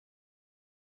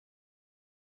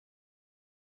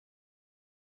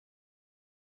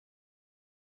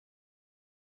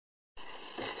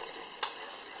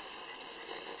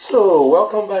So,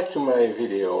 welcome back to my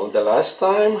video. The last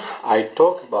time I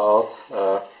talked about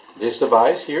this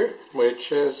device here,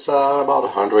 which is about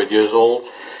 100 years old.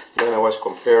 Then I was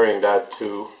comparing that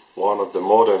to one of the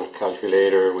modern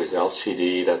calculator with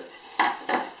LCD that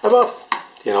about,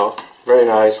 very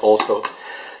nice also.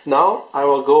 Now I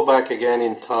will go back again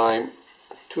in time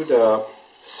to the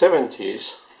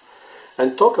 70s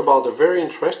and talk about a very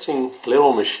interesting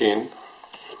little machine,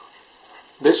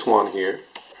 this one here.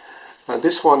 And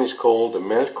this one is called the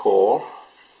Melcor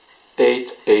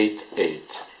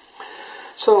 888.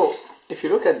 So if you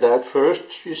look at that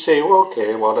first, you say, well,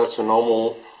 okay, well, that's a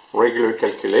normal regular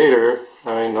calculator.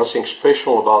 I mean, nothing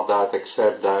special about that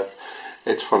except that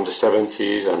it's from the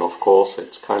 70s, and of course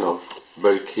it's kind of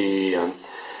bulky and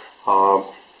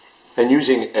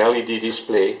using LED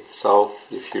display. So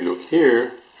if you look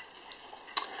here,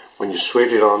 when you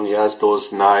switch it on, it has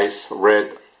those nice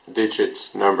red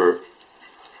digits number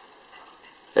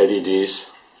LEDs,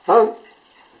 and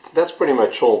that's pretty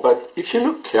much all. But if you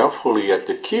look carefully at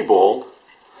the keyboard,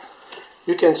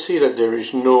 you can see that there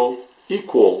is no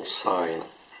equal sign.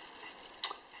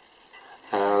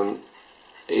 And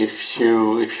if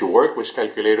you work with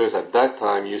calculators at that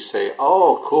time, you say,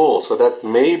 oh cool, so that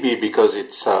may be because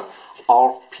it's a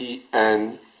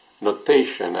RPN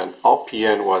notation, and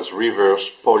RPN was reverse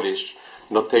Polish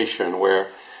notation, where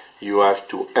you have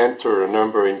to enter a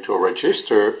number into a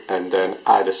register and then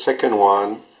add a second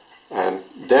one and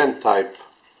then type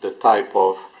the type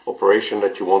of operation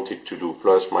that you want it to do,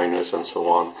 plus, minus, and so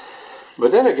on.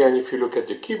 But then again, if you look at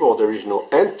the keyboard, there is no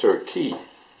enter key.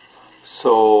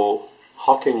 So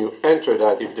how can you enter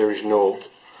that if there is no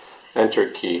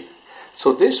enter key?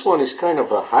 So this one is kind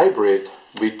of a hybrid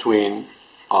between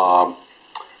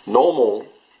normal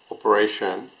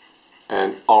operation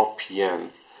and RPN.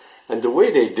 And the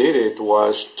way they did it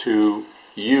was to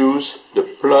use the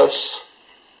plus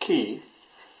key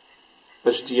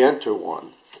as the enter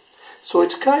one. So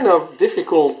it's kind of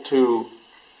difficult to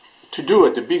do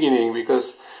at the beginning,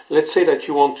 because let's say that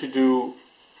you want to do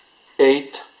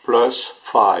 8 plus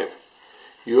 5.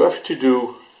 You have to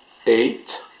do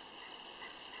 8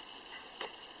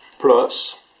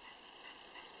 plus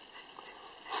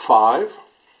 5,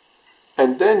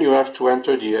 and then you have to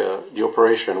enter the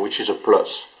operation, which is a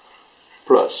plus.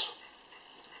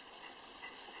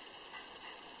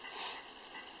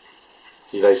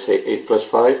 Did I say 8 plus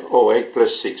 5? Oh, 8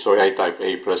 plus 6. Sorry, I typed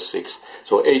 8 plus 6.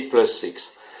 So 8 plus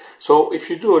 6. So if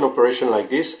you do an operation like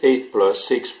this, 8 plus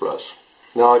 6 plus.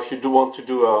 Now if you want to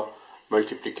do a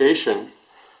multiplication,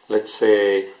 let's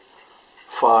say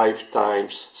 5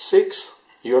 times 6,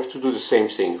 you have to do the same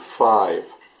thing. 5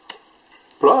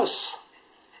 plus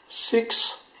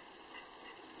 6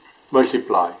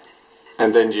 multiply.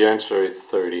 And then the answer is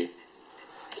 30.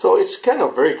 So it's kind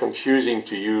of very confusing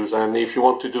to use, and if you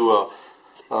want to do a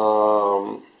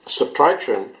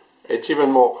subtraction, it's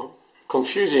even more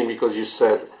confusing, because you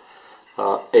said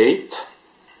 8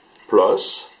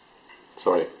 plus,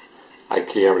 sorry, I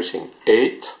clear everything,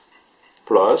 8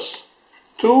 plus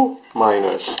 2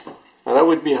 minus, and that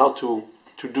would be how to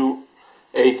do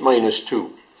 8 minus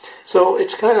 2. So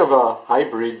it's kind of a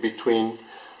hybrid between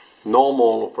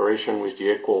normal operation with the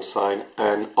equal sign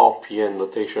and RPN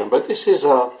notation, but this is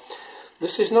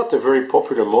not a very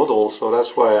popular model, so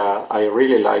that's why I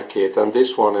really like it. And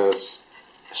this one is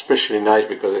especially nice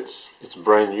because it's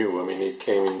brand new. I mean, it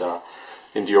came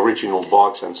in the original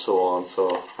box and so on,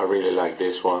 so I really like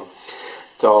this one.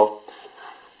 So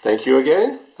thank you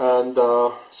again, and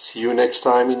see you next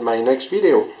time in my next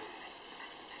video.